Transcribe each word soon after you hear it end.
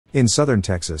In southern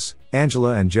Texas,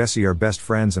 Angela and Jessie are best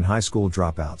friends and high school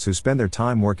dropouts who spend their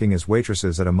time working as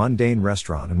waitresses at a mundane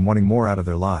restaurant and wanting more out of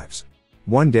their lives.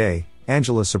 One day,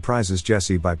 Angela surprises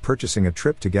Jessie by purchasing a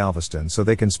trip to Galveston so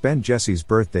they can spend Jessie's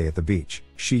birthday at the beach.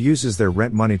 She uses their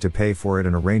rent money to pay for it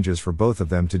and arranges for both of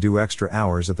them to do extra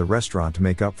hours at the restaurant to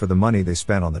make up for the money they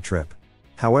spent on the trip.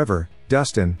 However,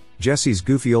 Dustin, Jessie's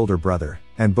goofy older brother,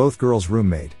 and both girls'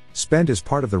 roommate, spend his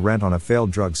part of the rent on a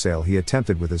failed drug sale he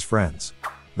attempted with his friends.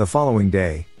 The following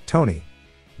day, Tony,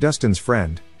 Dustin's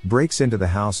friend, breaks into the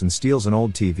house and steals an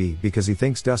old TV because he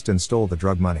thinks Dustin stole the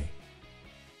drug money.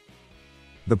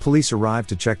 The police arrive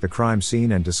to check the crime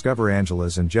scene and discover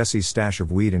Angela's and Jessie's stash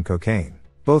of weed and cocaine.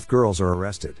 Both girls are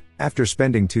arrested. After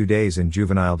spending 2 days in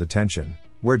juvenile detention,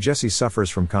 where Jessie suffers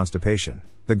from constipation,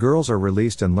 the girls are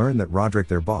released and learn that Roderick,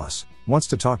 their boss, wants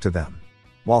to talk to them.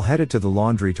 While headed to the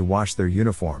laundry to wash their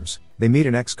uniforms, they meet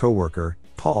an ex-coworker,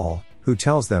 Paul, who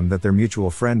tells them that their mutual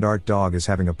friend Art Dog is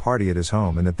having a party at his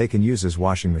home and that they can use his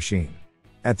washing machine.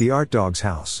 At the Art Dog's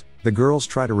house, the girls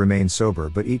try to remain sober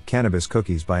but eat cannabis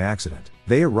cookies by accident.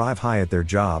 They arrive high at their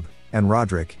job, and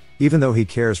Roderick, even though he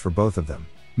cares for both of them,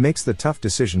 makes the tough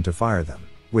decision to fire them.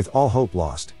 With all hope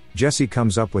lost, Jessie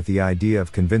comes up with the idea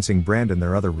of convincing Brandon,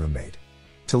 their other roommate,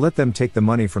 to let them take the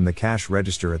money from the cash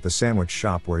register at the sandwich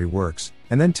shop where he works,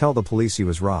 and then tell the police he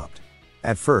was robbed.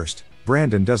 At first,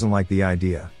 Brandon doesn't like the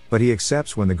idea, but he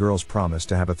accepts when the girls promise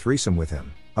to have a threesome with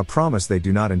him, a promise they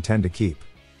do not intend to keep.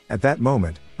 At that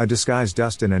moment, a disguised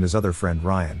Dustin and his other friend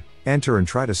Ryan enter and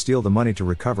try to steal the money to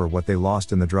recover what they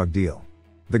lost in the drug deal.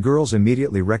 The girls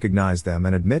immediately recognize them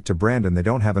and admit to Brandon they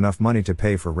don't have enough money to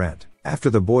pay for rent. After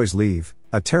the boys leave,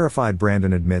 a terrified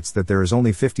Brandon admits that there is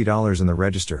only $50 in the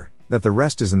register, that the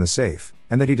rest is in the safe,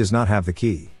 and that he does not have the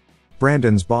key.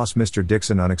 Brandon's boss Mr.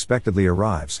 Dixon unexpectedly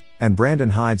arrives, and Brandon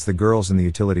hides the girls in the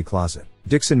utility closet.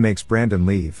 Dixon makes Brandon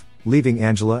leave, leaving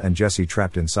Angela and Jessie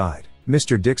trapped inside.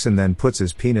 Mr. Dixon then puts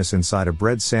his penis inside a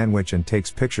bread sandwich and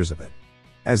takes pictures of it.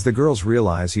 As the girls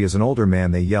realize he is an older man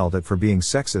they yelled at for being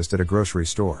sexist at a grocery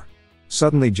store.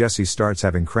 Suddenly Jessie starts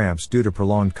having cramps due to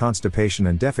prolonged constipation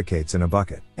and defecates in a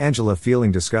bucket. Angela,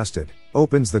 feeling disgusted,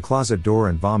 opens the closet door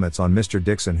and vomits on Mr.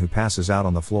 Dixon, who passes out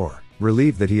on the floor.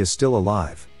 Relieved that he is still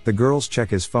alive, the girls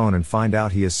check his phone and find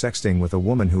out he is sexting with a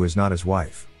woman who is not his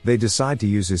wife. They decide to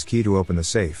use his key to open the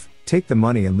safe, take the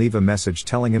money and leave a message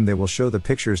telling him they will show the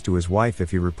pictures to his wife if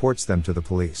he reports them to the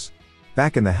police.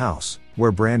 Back in the house,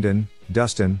 where Brandon,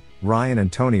 Dustin, Ryan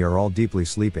and Tony are all deeply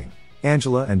sleeping,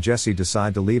 Angela and Jessie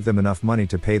decide to leave them enough money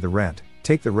to pay the rent,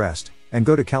 take the rest, and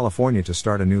go to California to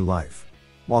start a new life.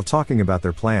 While talking about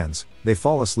their plans, they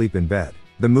fall asleep in bed.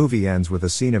 The movie ends with a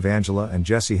scene of Angela and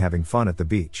Jessie having fun at the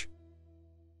beach.